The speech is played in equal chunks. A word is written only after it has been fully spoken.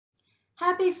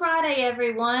Happy Friday,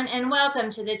 everyone, and welcome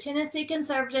to the Tennessee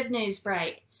Conservative News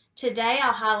Break. Today,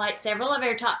 I'll highlight several of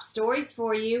our top stories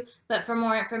for you, but for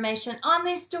more information on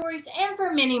these stories and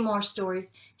for many more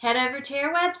stories, head over to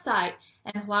our website.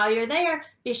 And while you're there,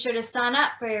 be sure to sign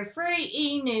up for our free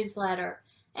e-newsletter.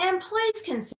 And please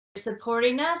consider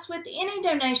supporting us with any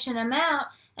donation amount.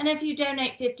 And if you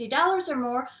donate $50 or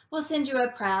more, we'll send you a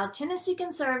proud Tennessee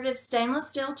Conservative stainless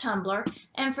steel tumbler.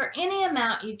 And for any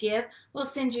amount you give, we'll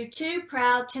send you 2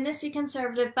 proud Tennessee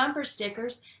Conservative bumper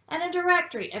stickers and a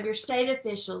directory of your state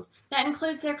officials that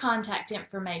includes their contact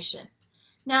information.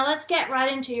 Now let's get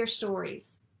right into your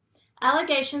stories.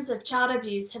 Allegations of child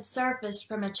abuse have surfaced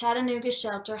from a Chattanooga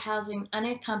shelter housing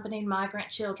unaccompanied migrant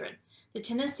children. The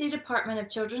Tennessee Department of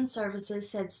Children's Services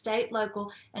said state,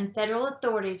 local, and federal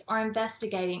authorities are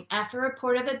investigating after a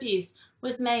report of abuse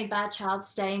was made by a child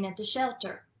staying at the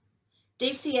shelter.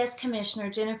 DCS Commissioner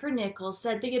Jennifer Nichols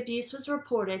said the abuse was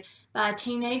reported by a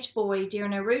teenage boy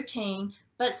during a routine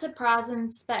but surprise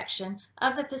inspection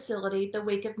of the facility the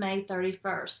week of May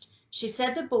 31st. She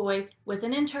said the boy, with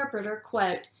an interpreter,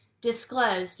 quote,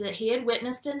 disclosed that he had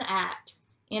witnessed an act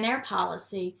in our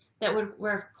policy that would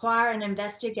require an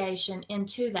investigation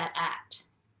into that act.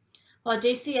 While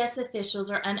DCS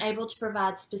officials are unable to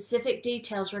provide specific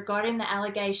details regarding the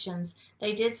allegations,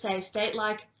 they did say state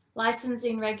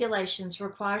licensing regulations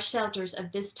require shelters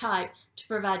of this type to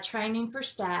provide training for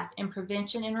staff in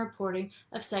prevention and reporting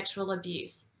of sexual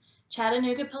abuse.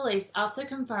 Chattanooga police also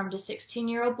confirmed a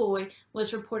 16-year-old boy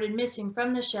was reported missing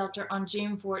from the shelter on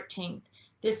June 14th.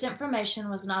 This information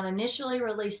was not initially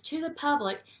released to the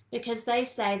public because they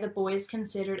say the boy is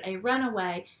considered a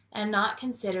runaway and not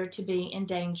considered to be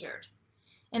endangered.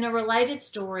 In a related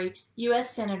story, U.S.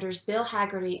 Senators Bill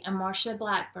Hagerty and Marsha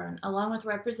Blackburn, along with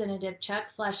Representative Chuck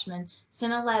Fleishmann,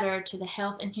 sent a letter to the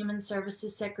Health and Human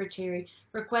Services Secretary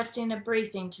requesting a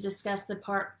briefing to discuss the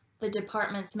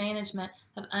department's management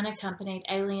of unaccompanied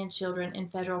alien children in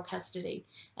federal custody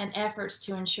and efforts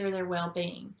to ensure their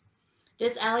well-being.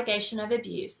 This allegation of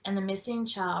abuse and the missing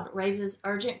child raises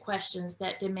urgent questions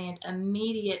that demand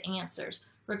immediate answers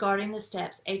regarding the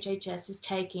steps HHS is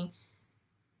taking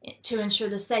to ensure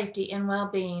the safety and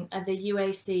well-being of the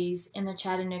UACs in the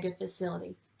Chattanooga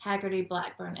facility, Hagerty,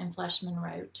 Blackburn, and Fleishmann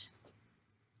wrote.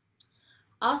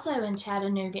 Also in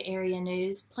Chattanooga area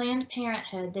news, Planned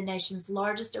Parenthood, the nation's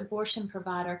largest abortion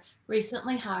provider,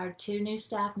 recently hired 2 new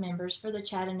staff members for the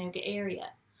Chattanooga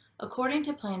area. According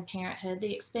to Planned Parenthood,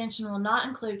 the expansion will not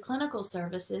include clinical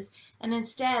services and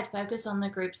instead focus on the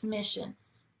group's mission,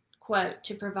 quote,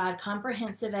 to provide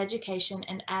comprehensive education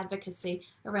and advocacy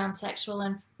around sexual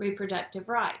and reproductive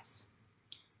rights.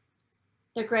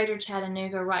 The Greater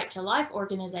Chattanooga Right to Life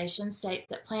organization states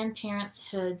that Planned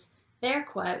Parenthood's, their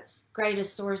quote,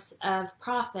 greatest source of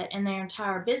profit in their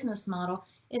entire business model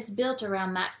is built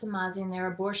around maximizing their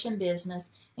abortion business,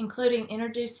 including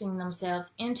introducing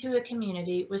themselves into a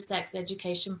community with sex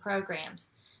education programs.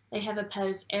 They have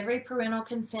opposed every parental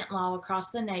consent law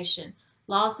across the nation,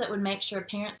 laws that would make sure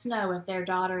parents know if their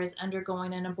daughter is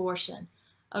undergoing an abortion.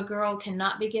 A girl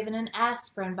cannot be given an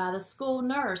aspirin by the school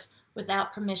nurse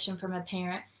without permission from a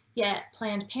parent, yet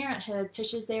Planned Parenthood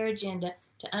pushes their agenda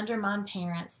to undermine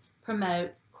parents,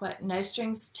 promote, quote, no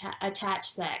strings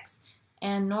attached sex,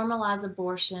 and normalize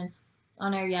abortion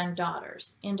on our young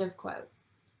daughters, end of quote.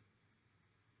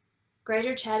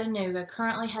 Greater Chattanooga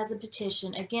currently has a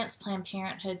petition against Planned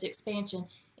Parenthood's expansion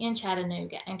in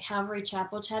Chattanooga, and Calvary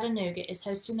Chapel Chattanooga is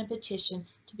hosting a petition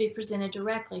to be presented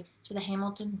directly to the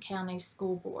Hamilton County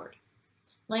School Board.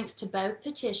 Links to both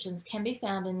petitions can be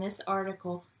found in this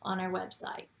article on our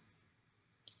website.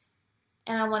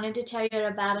 And I wanted to tell you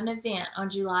about an event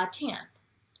on July 10th.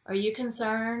 Are you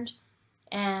concerned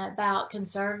about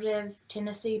conservative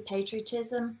Tennessee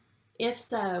patriotism? If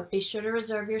so, be sure to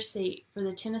reserve your seat for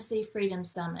the Tennessee Freedom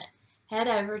Summit. Head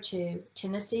over to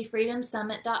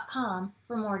TennesseeFreedomSummit.com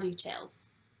for more details.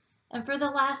 And for the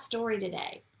last story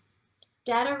today,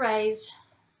 data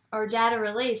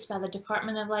released by the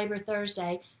Department of Labor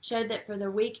Thursday showed that for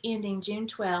the week ending June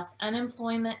 12th,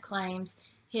 unemployment claims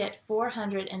hit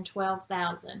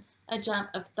 412,000, a jump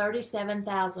of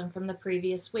 37,000 from the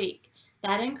previous week.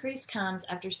 That increase comes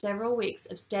after several weeks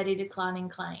of steady declining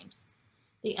claims.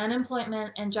 The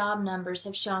unemployment and job numbers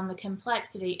have shown the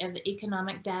complexity of the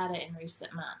economic data in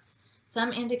recent months.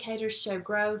 Some indicators show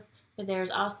growth, but there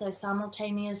is also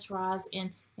simultaneous rise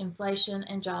in inflation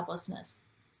and joblessness.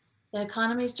 The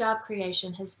economy's job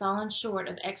creation has fallen short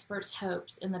of experts'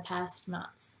 hopes in the past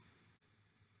months.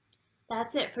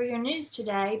 That's it for your news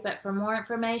today, but for more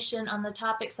information on the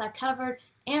topics I covered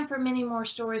and for many more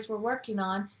stories we're working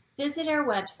on, visit our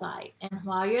website. And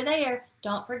while you're there,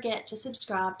 don't forget to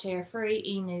subscribe to our free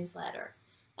e-newsletter.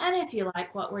 And if you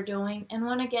like what we're doing and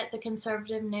want to get the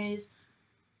conservative news,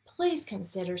 please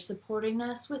consider supporting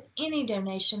us with any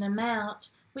donation amount.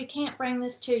 We can't bring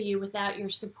this to you without your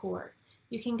support.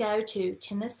 You can go to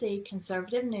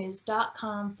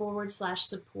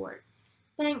TennesseeConservativeNews.com/support.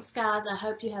 Thanks, guys. I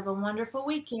hope you have a wonderful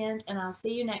weekend, and I'll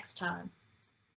see you next time.